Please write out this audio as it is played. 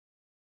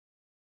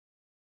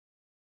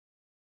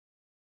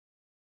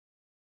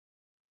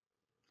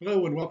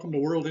Hello and welcome to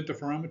World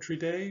Interferometry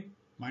Day.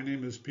 My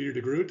name is Peter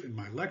de Groot and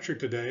my lecture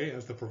today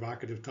has the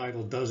provocative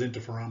title, Does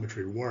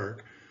Interferometry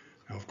Work?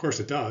 Now, of course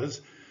it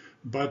does,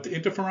 but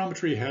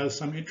interferometry has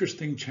some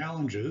interesting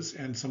challenges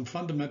and some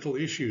fundamental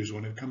issues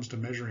when it comes to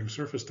measuring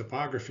surface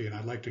topography, and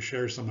I'd like to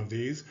share some of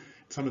these,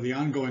 some of the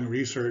ongoing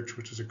research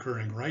which is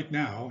occurring right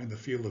now in the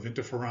field of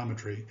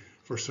interferometry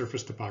for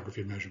surface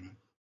topography measurement.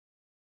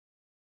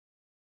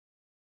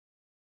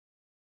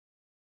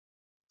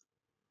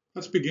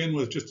 Let's begin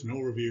with just an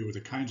overview of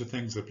the kinds of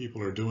things that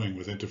people are doing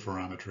with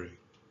interferometry.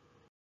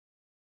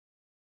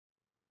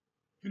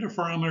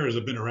 Interferometers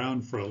have been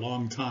around for a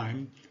long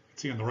time. You can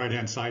see on the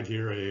right-hand side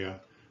here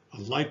a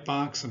light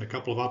box and a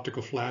couple of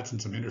optical flats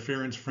and some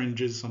interference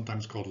fringes,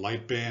 sometimes called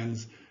light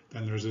bands.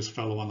 Then there's this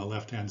fellow on the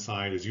left-hand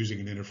side is using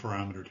an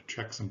interferometer to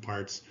check some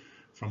parts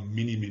from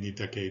many, many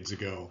decades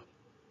ago.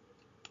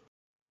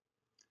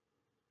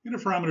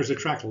 Interferometers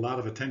attract a lot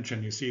of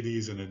attention. You see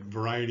these in a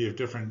variety of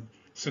different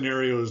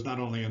scenarios, not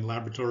only in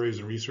laboratories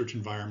and research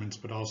environments,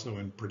 but also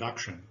in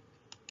production.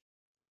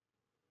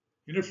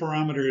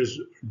 Interferometers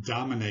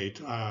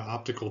dominate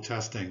optical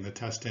testing, the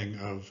testing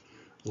of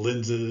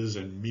lenses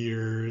and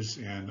mirrors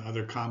and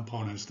other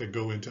components that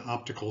go into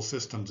optical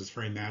systems. It's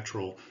very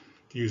natural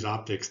to use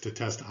optics to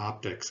test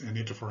optics, and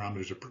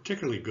interferometers are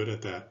particularly good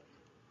at that.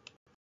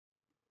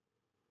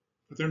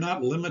 But they're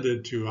not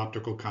limited to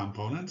optical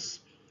components.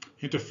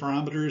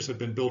 Interferometers have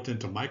been built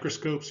into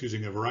microscopes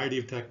using a variety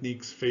of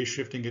techniques: phase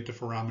shifting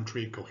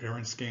interferometry,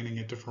 coherent scanning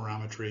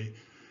interferometry,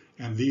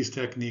 and these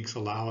techniques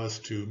allow us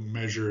to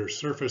measure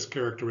surface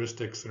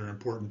characteristics that are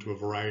important to a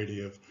variety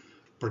of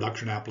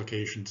production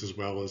applications as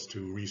well as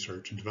to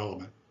research and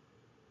development.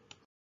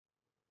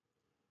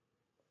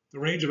 The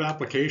range of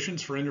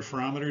applications for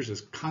interferometers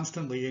is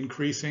constantly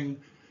increasing.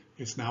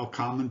 It's now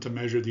common to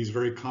measure these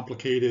very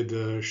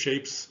complicated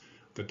shapes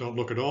that don't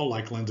look at all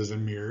like lenses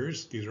and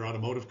mirrors. These are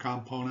automotive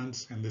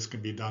components, and this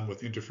can be done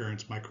with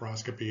interference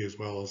microscopy as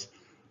well as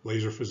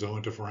laser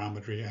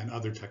photointerferometry and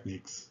other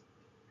techniques.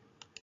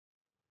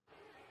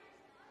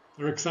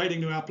 They're exciting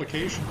new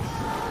applications.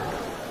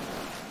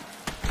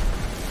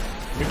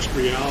 Mixed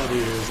reality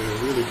is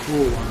a really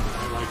cool one that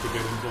I like to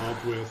get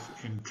involved with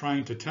in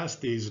trying to test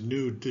these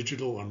new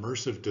digital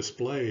immersive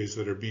displays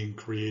that are being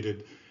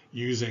created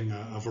using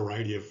a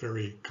variety of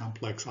very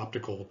complex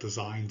optical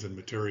designs and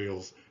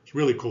materials. It's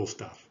really cool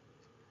stuff.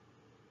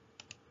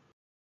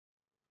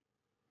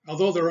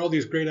 Although there are all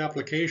these great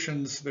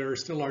applications, there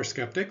still are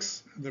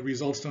skeptics. The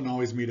results don't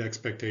always meet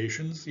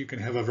expectations. You can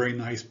have a very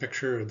nice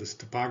picture of this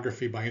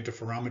topography by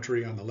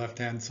interferometry on the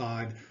left-hand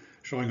side,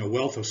 showing a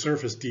wealth of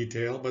surface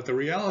detail, but the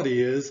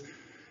reality is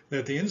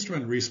that the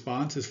instrument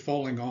response is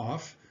falling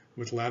off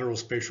with lateral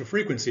spatial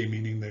frequency,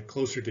 meaning that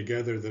closer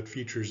together that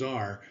features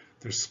are,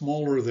 the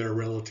smaller their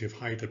relative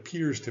height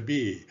appears to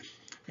be.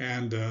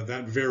 And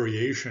that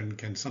variation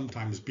can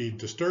sometimes be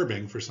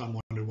disturbing for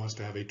someone who wants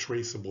to have a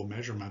traceable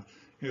measurement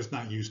and is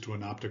not used to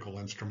an optical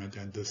instrument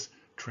and this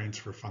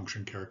transfer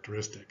function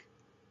characteristic.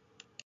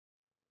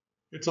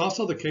 It's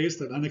also the case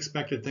that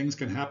unexpected things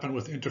can happen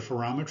with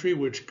interferometry,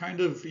 which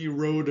kind of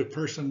erode a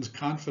person's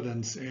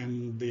confidence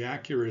in the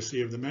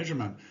accuracy of the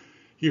measurement.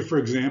 Here, for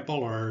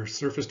example, are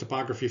surface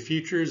topography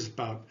features,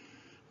 about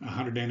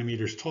 100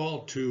 nanometers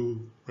tall,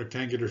 two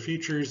rectangular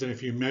features, and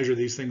if you measure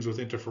these things with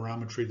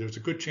interferometry, there's a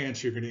good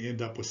chance you're going to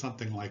end up with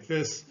something like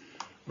this,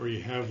 where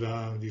you have,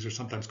 these are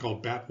sometimes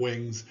called bat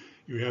wings,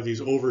 you have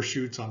these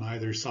overshoots on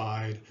either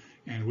side,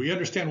 and we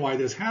understand why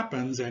this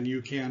happens, and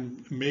you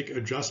can make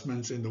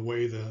adjustments in the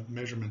way the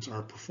measurements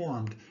are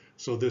performed,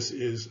 so this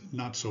is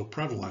not so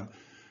prevalent.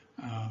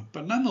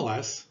 But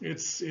nonetheless,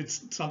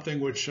 it's something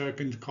which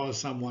can cause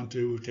someone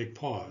to take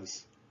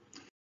pause.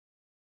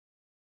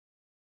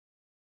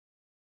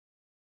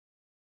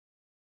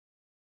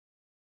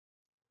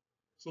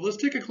 So let's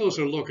take a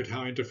closer look at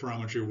how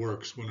interferometry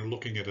works when we're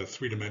looking at a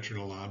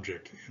three-dimensional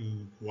object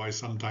and why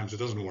sometimes it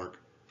doesn't work.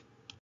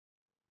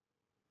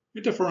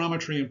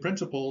 Interferometry in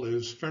principle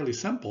is fairly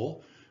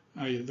simple.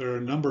 There are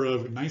a number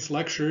of nice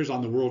lectures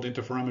on the World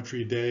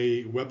Interferometry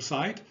Day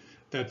website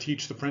that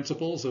teach the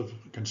principles of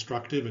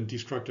constructive and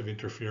destructive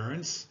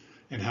interference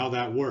and how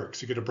that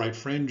works. You get a bright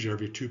fringe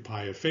every 2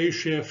 pi of phase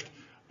shift,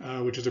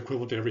 which is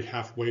equivalent to every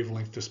half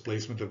wavelength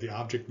displacement of the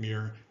object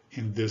mirror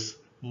in this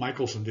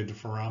Michelson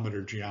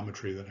interferometer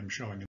geometry that I'm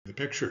showing in the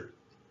picture.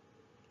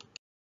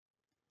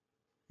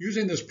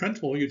 Using this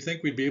principle, you'd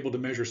think we'd be able to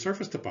measure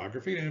surface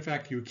topography, and in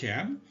fact you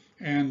can,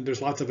 and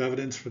there's lots of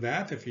evidence for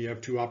that. If you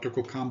have two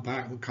optical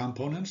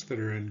components that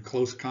are in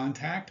close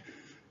contact,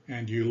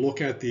 and you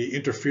look at the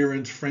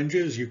interference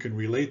fringes, you can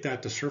relate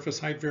that to surface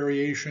height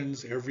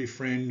variations. Every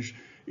fringe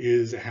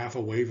is half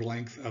a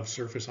wavelength of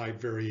surface height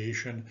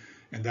variation,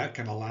 and that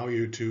can allow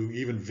you to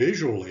even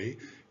visually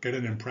get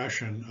an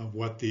impression of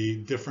what the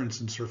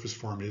difference in surface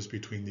form is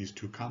between these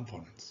two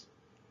components.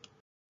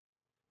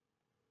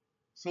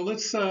 So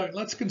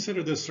let's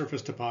consider this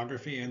surface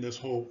topography and this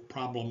whole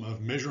problem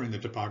of measuring the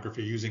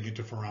topography using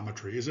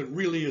interferometry. Is it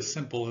really as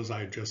simple as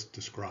I just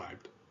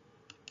described?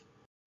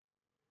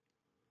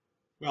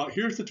 Well,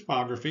 here's the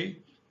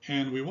topography.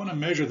 And we want to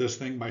measure this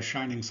thing by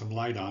shining some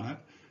light on it.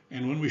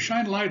 And when we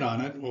shine light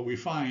on it, what we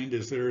find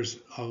is there's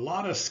a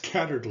lot of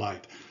scattered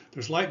light.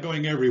 There's light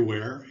going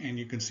everywhere, and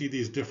you can see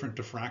these different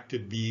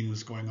diffracted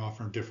beams going off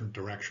from different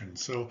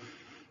directions. So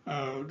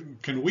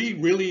can we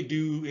really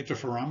do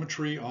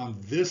interferometry on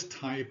this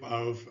type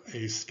of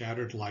a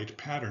scattered light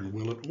pattern?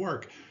 Will it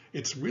work?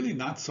 It's really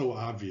not so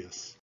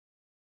obvious.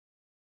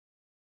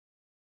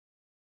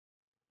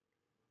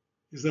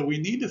 Is that we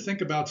need to think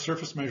about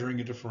surface measuring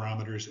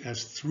interferometers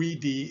as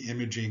 3D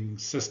imaging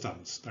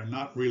systems. They're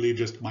not really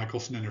just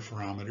Michelson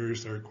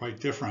interferometers. They're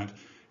quite different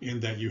in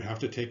that you have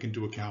to take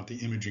into account the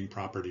imaging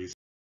properties.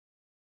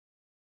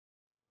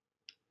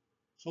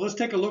 So let's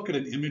take a look at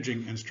an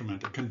imaging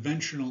instrument, a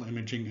conventional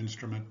imaging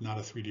instrument, not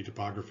a 3D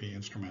topography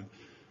instrument.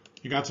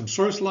 You got some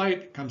source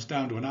light, comes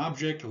down to an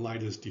object, the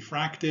light is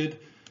diffracted,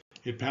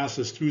 it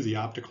passes through the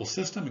optical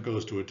system, it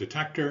goes to a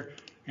detector,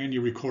 and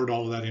you record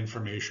all of that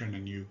information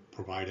and you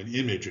provide an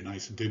image, a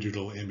nice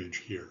digital image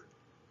here.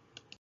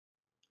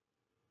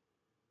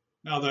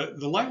 Now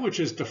the light which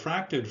is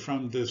diffracted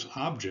from this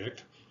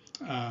object,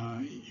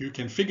 you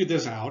can figure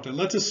this out, and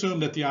let's assume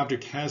that the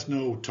object has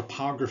no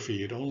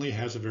topography, it only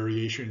has a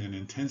variation in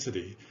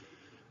intensity.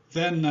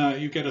 Then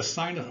you get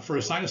for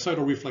a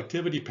sinusoidal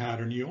reflectivity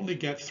pattern, you only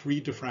get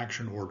 3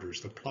 diffraction orders,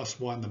 the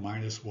 +1, the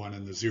 -1,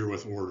 and the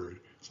 0th order,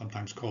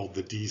 sometimes called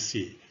the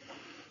DC.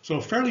 So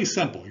fairly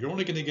simple. You're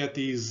only going to get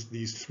these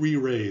 3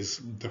 rays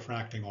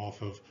diffracting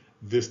off of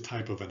this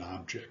type of an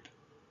object.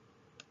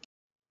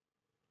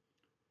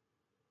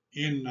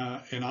 In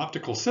an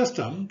optical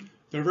system,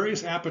 there are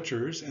various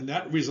apertures, and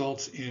that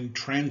results in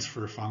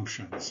transfer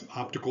functions,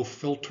 optical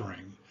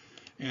filtering.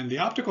 And the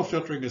optical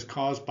filtering is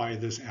caused by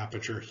this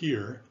aperture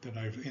here that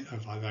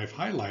I've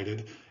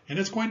highlighted, and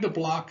it's going to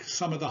block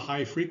some of the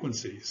high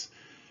frequencies.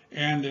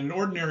 And in an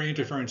ordinary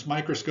interference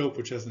microscope,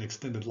 which has an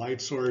extended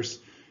light source,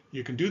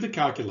 you can do the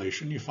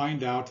calculation. You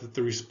find out that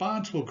the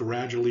response will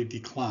gradually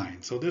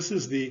decline. So this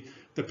is the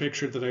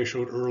picture that I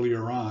showed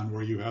earlier on,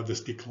 where you have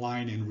this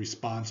decline in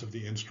response of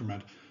the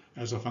instrument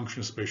as a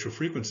function of spatial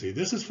frequency.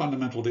 This is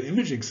fundamental to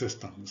imaging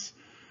systems,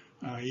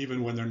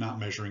 even when they're not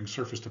measuring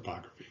surface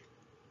topography.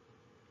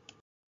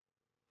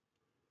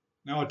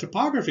 Now, a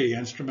topography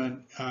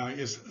instrument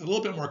is a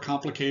little bit more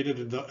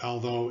complicated,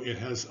 although it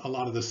has a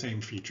lot of the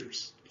same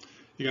features.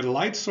 You got a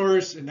light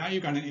source, and now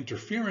you've got an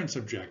interference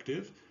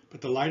objective,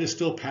 but the light is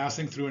still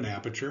passing through an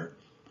aperture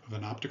of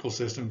an optical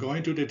system,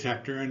 going to a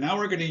detector, and now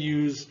we're going to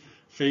use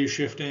phase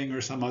shifting or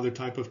some other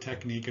type of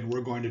technique, and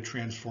we're going to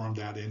transform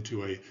that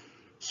into a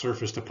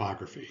surface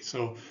topography.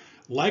 So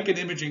like an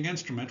imaging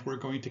instrument, we're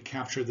going to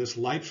capture this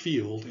light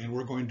field, and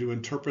we're going to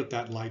interpret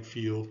that light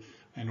field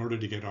in order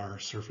to get our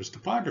surface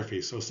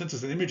topography. So since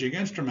it's an imaging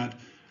instrument,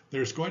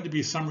 there's going to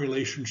be some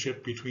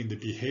relationship between the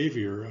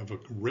behavior of a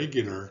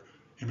regular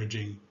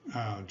imaging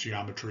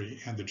geometry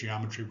and the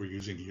geometry we're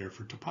using here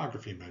for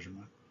topography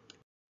measurement.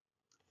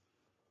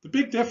 The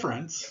big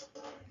difference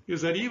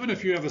is that even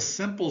if you have a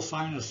simple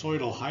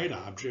sinusoidal height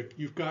object,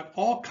 you've got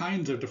all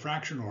kinds of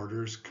diffraction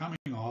orders coming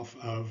off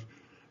of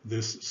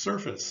this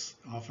surface,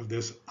 off of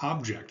this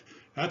object.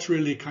 That's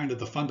really kind of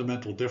the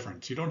fundamental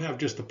difference. You don't have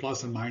just the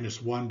plus and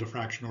 -1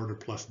 diffraction order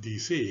plus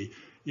DC.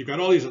 You've got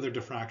all these other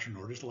diffraction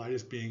orders. The light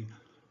is being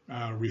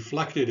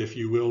reflected, if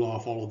you will,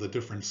 off all of the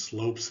different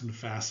slopes and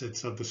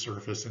facets of the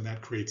surface, and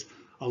that creates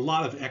a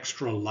lot of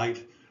extra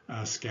light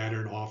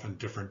scattered off in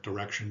different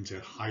directions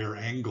at higher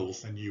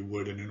angles than you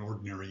would in an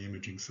ordinary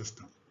imaging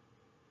system.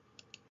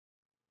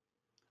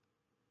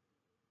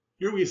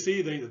 Here we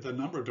see that the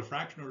number of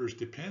diffraction orders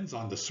depends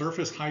on the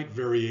surface height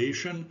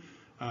variation,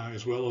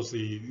 as well as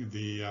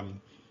the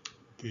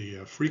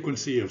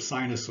frequency of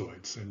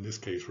sinusoids. In this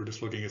case, we're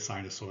just looking at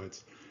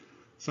sinusoids.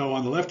 So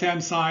on the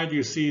left-hand side,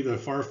 you see the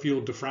far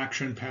field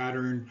diffraction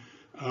pattern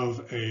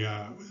of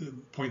a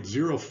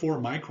 0.04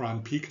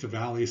 micron peak to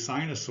valley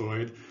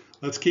sinusoid.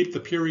 Let's keep the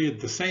period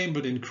the same,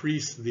 but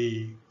increase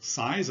the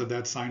size of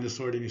that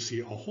sinusoid, and you see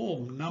a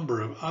whole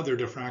number of other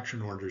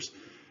diffraction orders.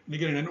 And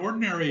again, in an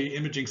ordinary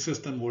imaging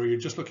system where you're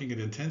just looking at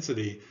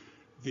intensity,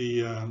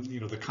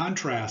 the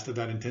contrast of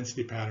that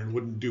intensity pattern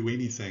wouldn't do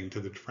anything to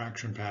the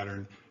diffraction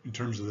pattern in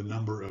terms of the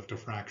number of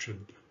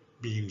diffraction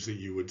beams that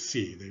you would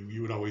see.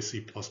 You would always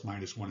see plus,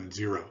 -1, and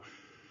 0.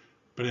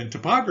 But in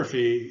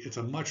topography, it's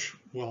a much,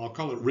 well, I'll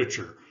call it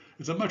richer.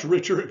 It's a much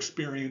richer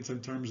experience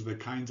in terms of the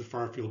kinds of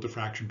far field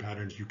diffraction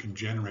patterns you can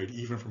generate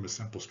even from a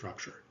simple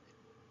structure.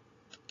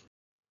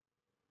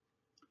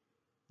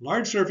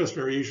 Large surface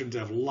variations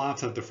have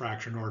lots of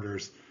diffraction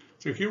orders.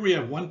 So here we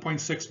have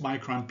 1.6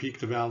 micron peak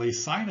to valley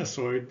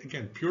sinusoid,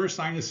 again, pure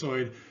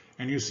sinusoid,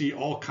 and you see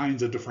all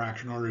kinds of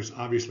diffraction orders,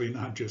 obviously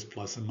not just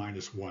plus and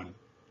 -1.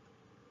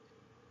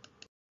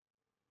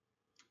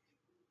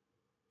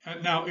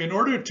 Now, in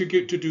order to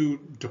do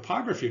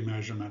topography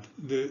measurement,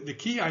 the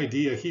key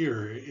idea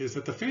here is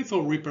that the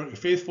faithful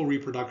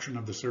reproduction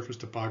of the surface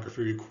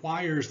topography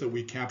requires that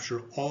we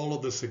capture all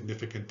of the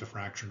significant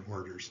diffraction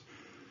orders.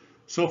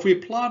 So if we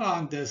plot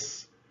on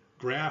this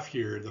graph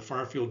here, the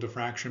far field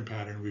diffraction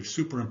pattern, we've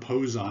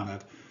superimposed on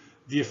it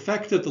the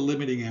effect of the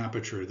limiting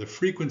aperture, the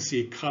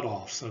frequency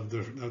cutoffs of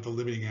the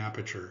limiting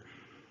aperture.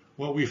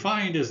 What we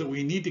find is that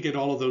we need to get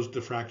all of those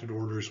diffracted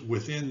orders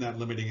within that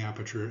limiting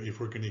aperture if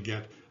we're going to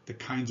get the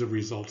kinds of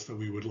results that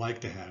we would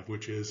like to have,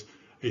 which is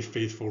a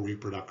faithful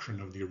reproduction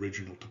of the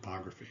original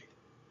topography.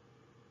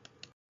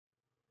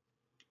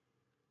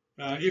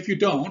 If you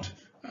don't,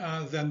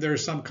 then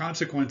there's some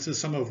consequences,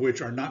 some of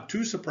which are not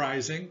too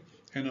surprising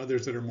and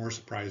others that are more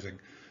surprising.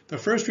 The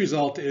first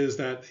result is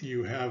that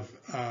you have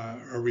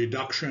a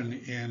reduction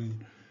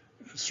in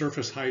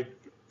surface height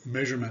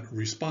measurement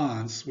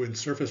response when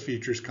surface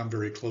features come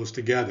very close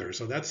together.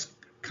 So that's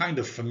kind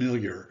of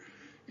familiar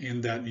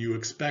in that you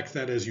expect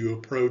that as you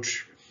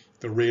approach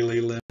the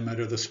Rayleigh limit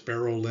or the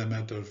Sparrow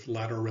limit of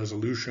lateral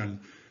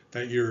resolution,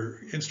 that your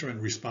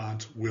instrument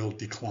response will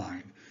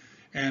decline.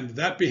 And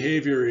that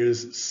behavior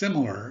is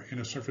similar in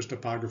a surface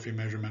topography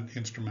measurement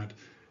instrument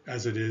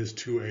as it is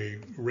to a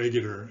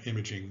regular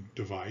imaging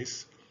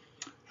device.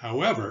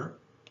 However,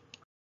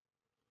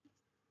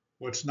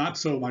 what's not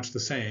so much the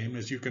same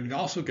is you can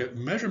also get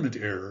measurement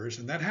errors,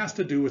 and that has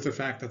to do with the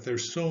fact that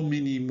there's so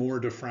many more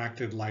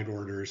diffracted light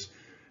orders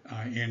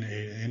in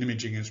an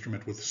imaging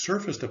instrument with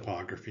surface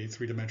topography,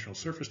 three-dimensional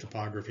surface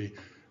topography,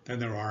 than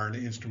there are in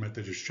an instrument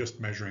that is just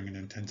measuring an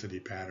intensity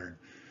pattern.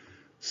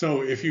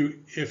 So if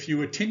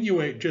you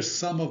attenuate just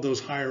some of those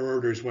higher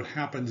orders, what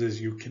happens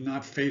is you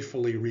cannot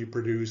faithfully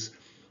reproduce,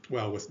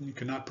 you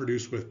cannot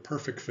produce with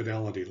perfect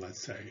fidelity, let's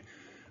say,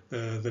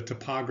 the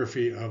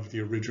topography of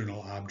the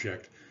original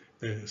object.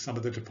 Some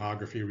of the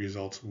topography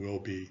results will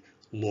be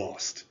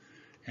lost.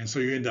 And so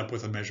you end up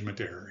with a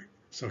measurement error.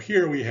 So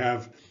here we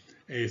have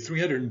a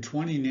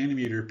 320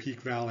 nanometer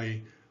peak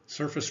valley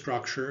surface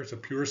structure. It's a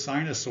pure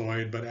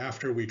sinusoid, but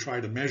after we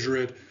try to measure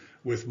it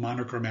with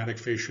monochromatic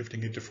phase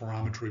shifting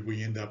interferometry,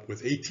 we end up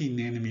with 18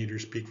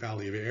 nanometers peak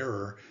valley of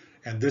error.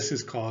 And this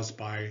is caused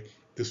by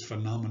this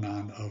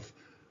phenomenon of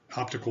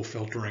optical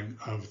filtering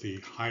of the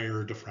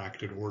higher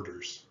diffracted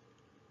orders.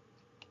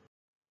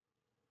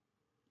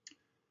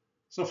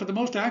 So for the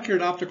most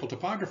accurate optical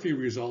topography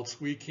results,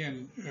 we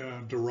can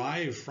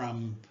derive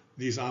from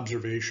these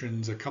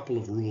observations a couple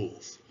of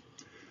rules.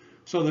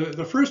 So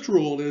the first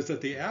rule is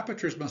that the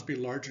apertures must be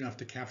large enough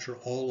to capture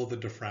all of the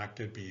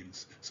diffracted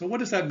beams. So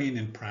what does that mean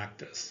in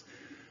practice?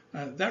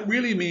 That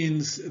really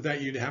means that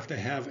you'd have to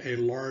have a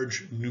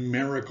large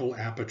numerical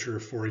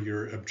aperture for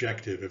your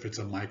objective if it's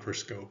a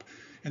microscope.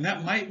 And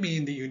that might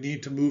mean that you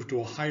need to move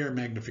to a higher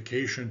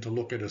magnification to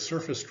look at a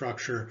surface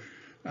structure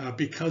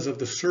because of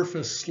the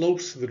surface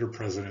slopes that are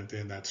present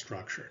in that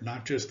structure,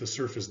 not just the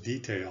surface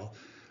detail,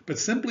 but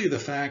simply the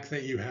fact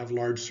that you have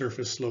large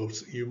surface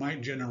slopes. You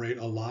might generate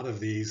a lot of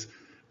these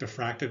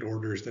diffracted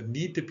orders that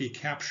need to be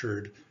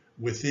captured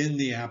within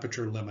the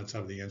aperture limits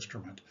of the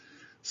instrument.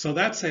 So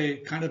that's a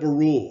kind of a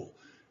rule,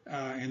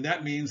 and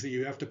that means that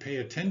you have to pay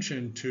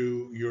attention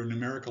to your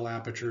numerical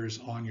apertures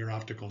on your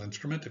optical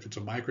instrument. If it's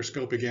a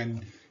microscope,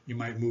 again, you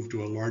might move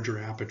to a larger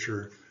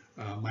aperture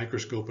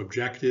microscope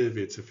objective.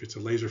 If it's a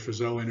laser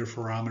Fizeau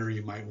interferometer,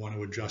 you might want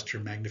to adjust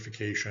your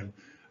magnification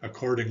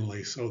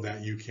accordingly so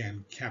that you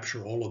can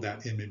capture all of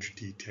that image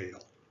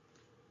detail.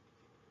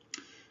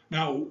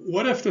 Now,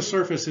 what if the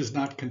surface is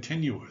not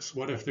continuous?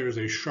 What if there's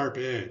a sharp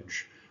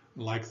edge,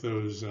 like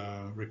those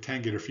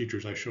rectangular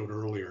features I showed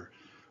earlier?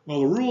 Well,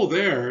 the rule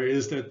there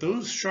is that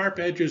those sharp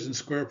edges and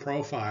square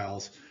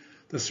profiles,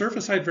 the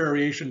surface height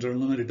variations are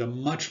limited to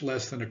much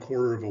less than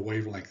 1/4 of a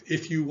wavelength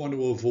if you want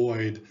to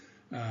avoid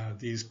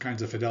these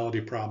kinds of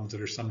fidelity problems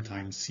that are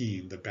sometimes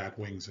seen, the bat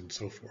wings and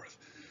so forth.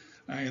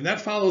 And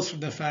that follows from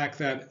the fact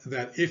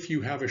that if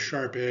you have a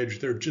sharp edge,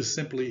 there just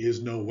simply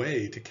is no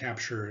way to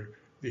capture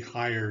the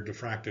higher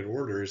diffracted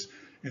orders.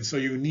 And so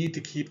you need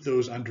to keep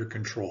those under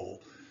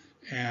control.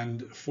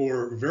 And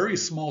for very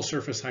small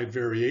surface height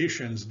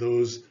variations,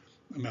 those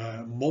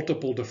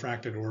multiple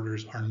diffracted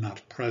orders are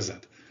not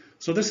present.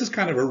 So this is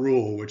kind of a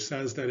rule which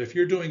says that if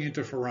you're doing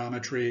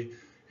interferometry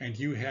and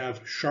you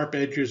have sharp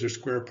edges or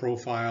square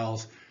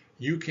profiles,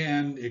 you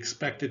can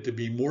expect it to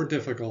be more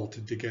difficult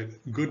to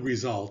get good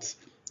results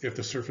if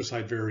the surface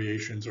height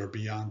variations are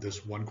beyond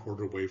this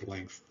 1/4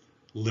 wavelength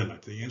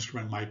limit. The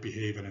instrument might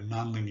behave in a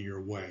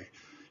nonlinear way.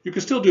 You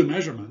can still do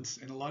measurements,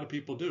 and a lot of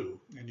people do,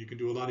 and you can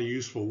do a lot of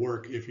useful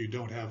work if you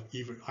don't have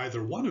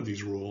either one of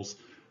these rules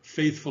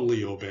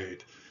faithfully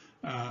obeyed.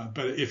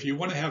 But if you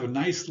want to have a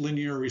nice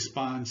linear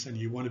response and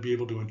you want to be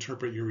able to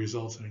interpret your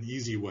results in an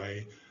easy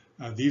way,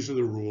 these are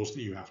the rules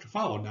that you have to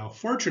follow. Now,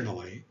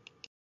 fortunately,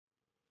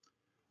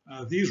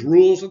 these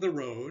rules of the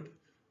road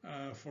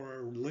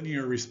for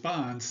linear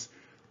response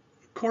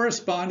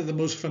correspond to the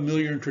most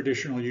familiar and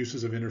traditional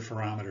uses of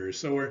interferometers.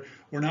 So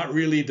we're not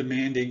really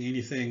demanding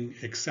anything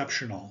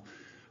exceptional.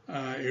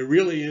 It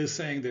really is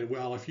saying that,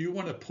 well, if you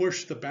want to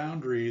push the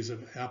boundaries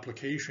of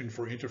application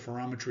for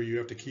interferometry, you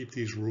have to keep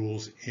these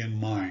rules in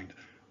mind.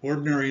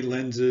 Ordinary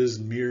lenses,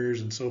 mirrors,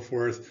 and so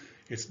forth,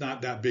 it's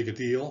not that big a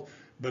deal.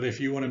 But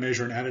if you want to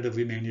measure an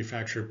additively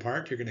manufactured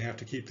part, you're going to have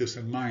to keep this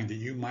in mind, that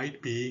you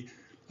might be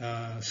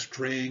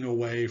straying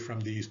away from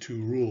these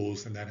two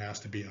rules, and that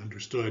has to be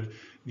understood.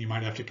 You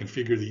might have to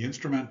configure the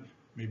instrument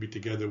maybe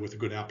together with a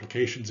good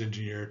applications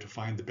engineer, to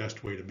find the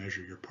best way to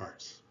measure your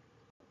parts.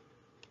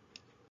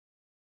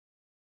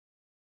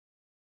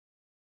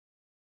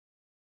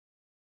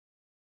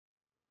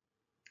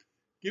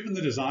 Given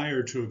the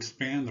desire to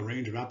expand the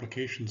range of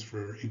applications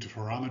for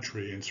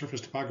interferometry and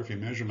surface topography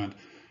measurement,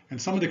 and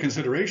some of the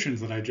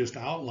considerations that I just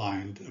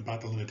outlined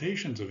about the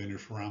limitations of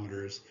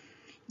interferometers,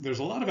 there's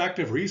a lot of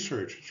active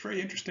research. It's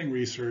very interesting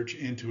research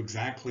into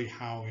exactly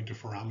how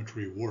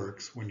interferometry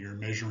works when you're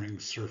measuring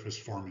surface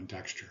form and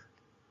texture.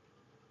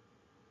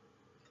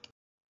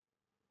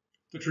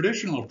 The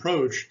traditional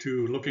approach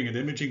to looking at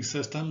imaging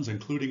systems,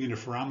 including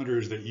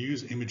interferometers that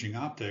use imaging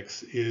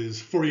optics,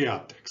 is Fourier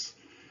optics.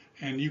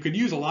 And you can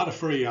use a lot of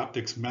Fourier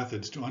optics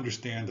methods to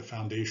understand the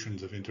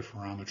foundations of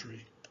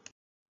interferometry.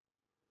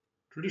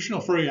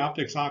 Traditional Fourier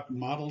optics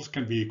models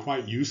can be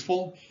quite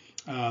useful.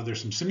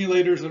 There's some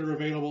simulators that are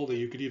available that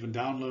you could even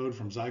download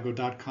from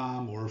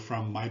zygo.com or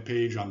from my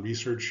page on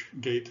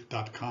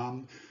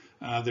researchgate.com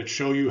that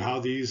show you how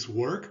these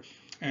work.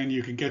 And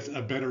you can get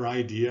a better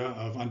idea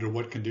of under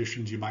what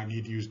conditions you might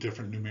need to use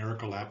different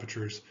numerical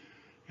apertures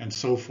and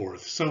so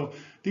forth. So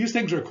these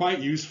things are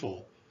quite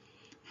useful.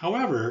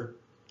 However,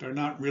 they're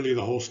not really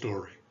the whole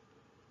story.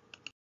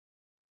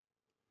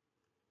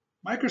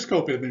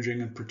 Microscope imaging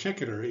in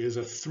particular is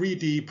a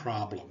 3D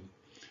problem.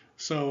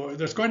 So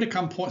there's going to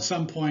come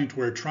some point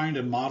where trying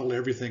to model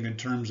everything in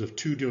terms of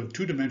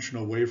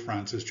two-dimensional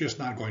wavefronts is just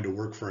not going to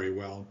work very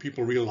well.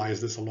 People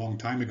realized this a long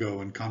time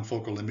ago in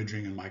confocal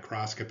imaging and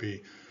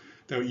microscopy,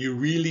 that you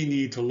really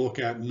need to look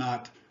at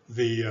not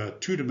the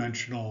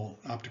two-dimensional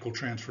optical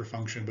transfer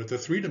function, but the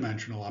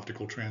three-dimensional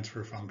optical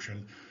transfer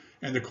function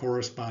and the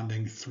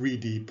corresponding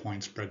 3D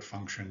point spread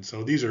function.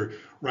 So these are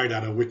right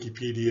out of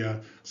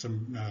Wikipedia,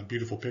 some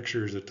beautiful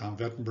pictures that Tom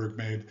Vettenberg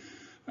made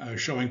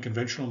showing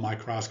conventional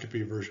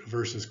microscopy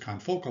versus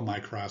confocal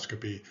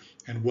microscopy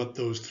and what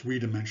those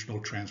three-dimensional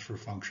transfer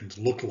functions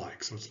look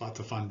like. So it's lots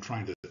of fun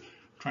trying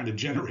to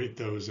generate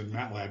those in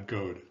MATLAB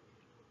code.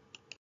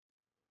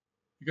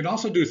 You can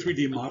also do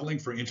 3D modeling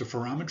for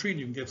interferometry, and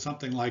you can get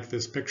something like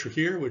this picture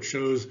here, which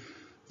shows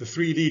the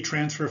 3D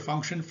transfer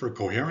function for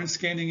coherent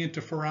scanning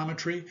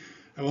interferometry.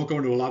 I won't go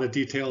into a lot of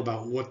detail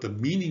about what the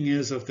meaning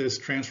is of this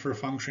transfer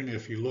function.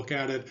 If you look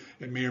at it,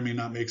 it may or may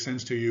not make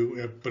sense to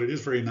you, but it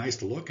is very nice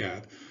to look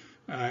at.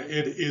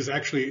 It is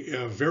actually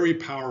a very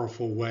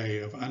powerful way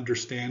of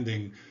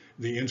understanding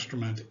the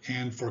instrument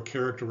and for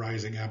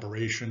characterizing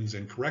aberrations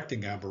and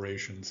correcting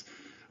aberrations.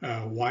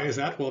 Why is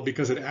that? Well,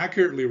 because it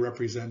accurately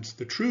represents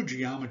the true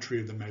geometry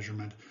of the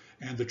measurement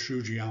and the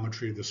true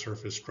geometry of the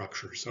surface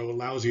structure. So it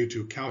allows you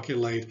to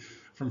calculate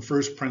from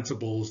first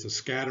principles the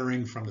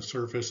scattering from the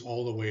surface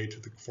all the way to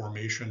the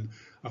formation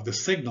of the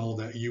signal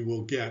that you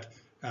will get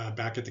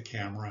back at the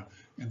camera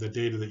and the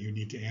data that you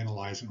need to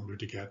analyze in order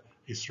to get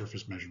a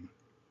surface measurement.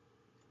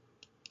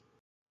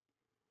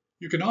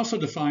 You can also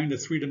define a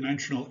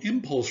three-dimensional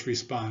impulse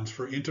response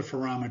for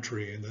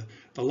interferometry, and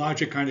the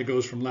logic kind of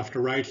goes from left to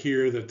right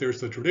here, that there's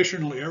the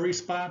traditional Airy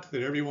spot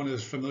that everyone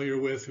is familiar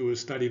with who has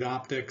studied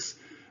optics.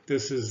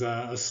 This is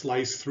a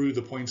slice through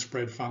the point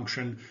spread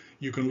function.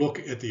 You can look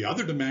at the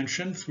other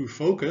dimension through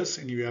focus,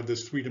 and you have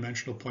this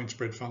three-dimensional point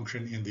spread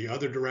function in the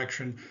other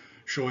direction,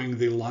 showing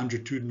the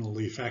longitudinal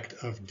effect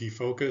of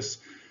defocus.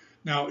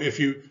 Now, if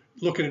you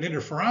look at an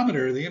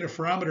interferometer, the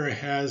interferometer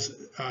has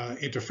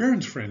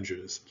interference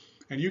fringes.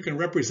 And you can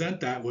represent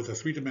that with a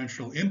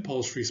three-dimensional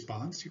impulse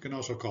response. You can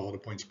also call it a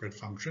point spread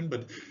function,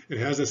 but it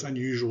has this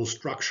unusual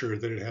structure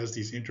that it has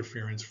these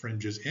interference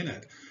fringes in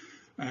it.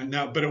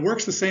 But it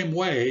works the same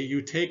way.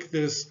 You take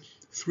this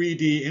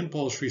 3D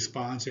impulse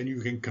response and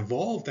you can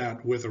convolve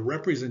that with a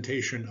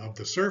representation of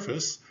the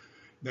surface.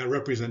 That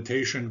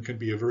representation could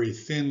be a very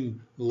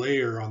thin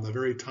layer on the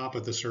very top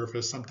of the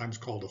surface, sometimes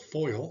called a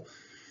foil.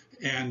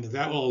 And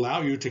that will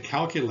allow you to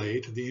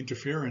calculate the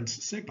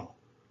interference signal.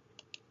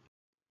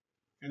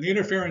 And the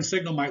interference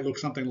signal might look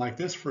something like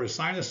this for a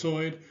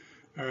sinusoid.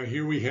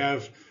 Here we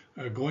have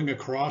going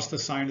across the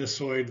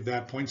sinusoid,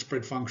 that point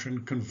spread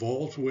function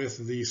convolved with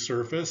the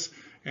surface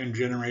and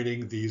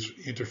generating these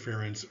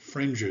interference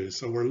fringes.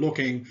 So we're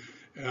looking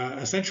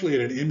essentially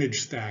at an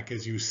image stack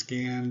as you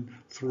scan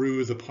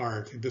through the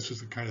part. And this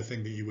is the kind of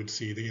thing that you would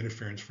see, the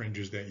interference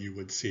fringes that you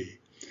would see.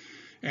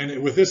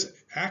 And with this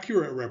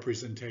accurate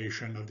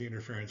representation of the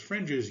interference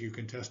fringes, you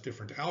can test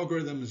different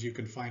algorithms. You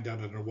can find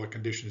out under what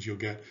conditions you'll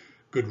get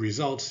good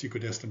results. You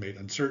could estimate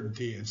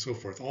uncertainty and so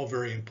forth. All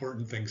very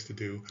important things to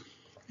do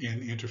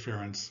in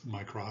interference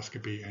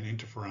microscopy and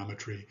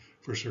interferometry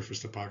for surface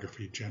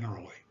topography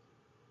generally.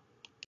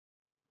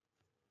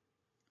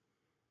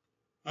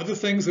 Other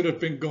things that have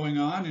been going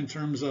on in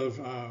terms of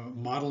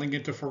modeling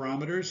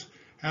interferometers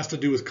has to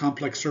do with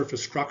complex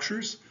surface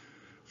structures.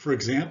 For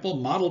example,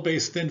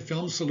 model-based thin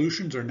film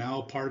solutions are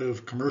now part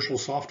of commercial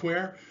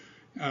software.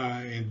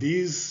 In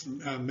these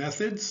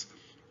methods,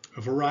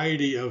 a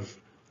variety of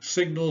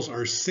signals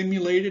are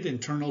simulated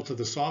internal to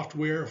the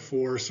software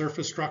for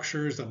surface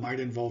structures that might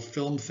involve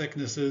film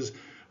thicknesses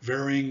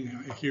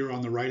varying here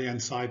on the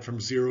right-hand side from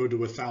 0 to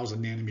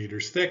 1,000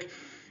 nanometers thick.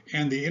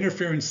 And the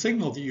interference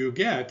signal that you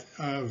get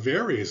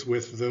varies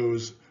with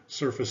those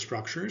surface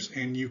structures,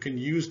 and you can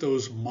use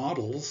those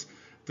models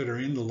that are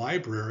in the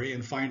library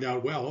and find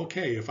out, well,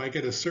 okay, if I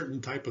get a certain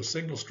type of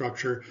signal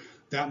structure,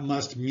 that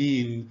must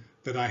mean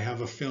that I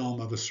have a film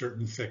of a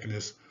certain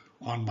thickness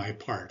on my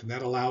part. And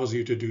that allows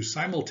you to do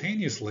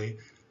simultaneously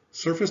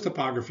surface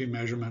topography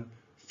measurement,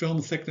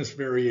 film thickness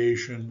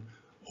variation,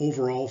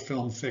 overall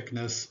film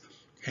thickness,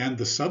 and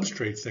the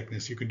substrate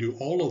thickness. You can do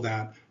all of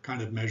that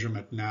kind of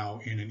measurement now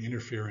in an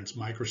interference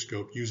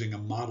microscope using a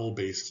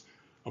model-based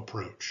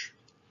approach.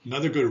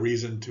 Another good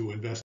reason to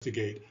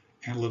investigate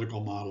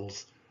analytical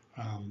models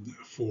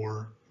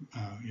for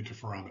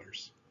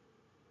interferometers.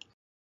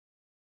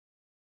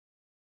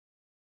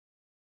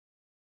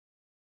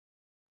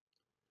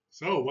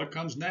 So what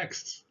comes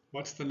next?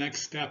 What's the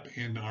next step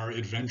in our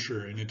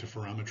adventure in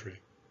interferometry?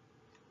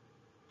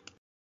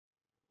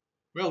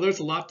 Well, there's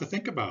a lot to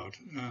think about.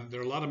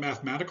 There are a lot of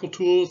mathematical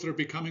tools that are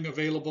becoming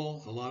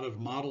available, a lot of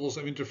models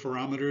of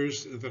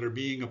interferometers that are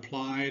being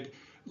applied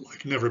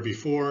like never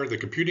before. The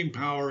computing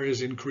power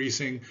is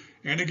increasing.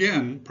 And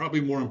again,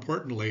 probably more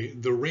importantly,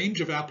 the range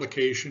of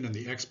application and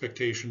the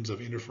expectations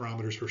of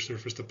interferometers for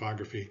surface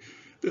topography,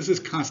 this is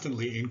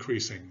constantly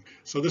increasing.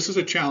 So this is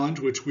a challenge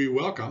which we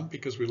welcome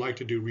because we like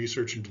to do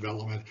research and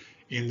development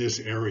in this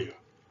area.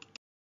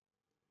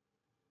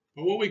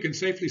 But what we can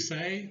safely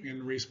say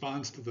in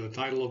response to the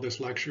title of this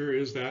lecture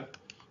is that,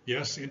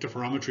 yes,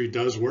 interferometry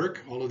does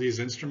work. All of these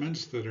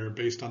instruments that are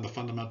based on the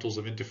fundamentals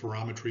of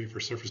interferometry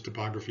for surface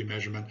topography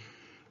measurement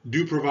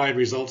do provide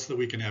results that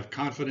we can have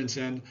confidence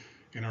in,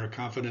 and our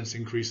confidence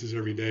increases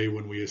every day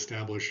when we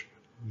establish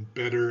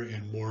better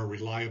and more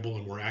reliable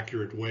and more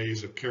accurate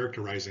ways of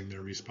characterizing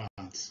their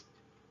response.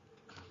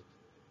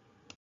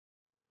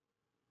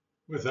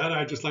 With that,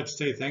 I'd just like to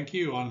say thank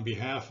you on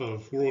behalf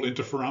of World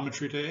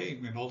Interferometry Day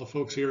and all the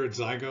folks here at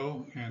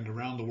Zygo and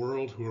around the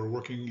world who are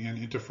working in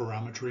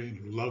interferometry and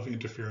who love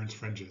interference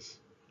fringes.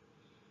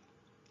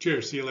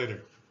 Cheers, see you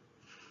later.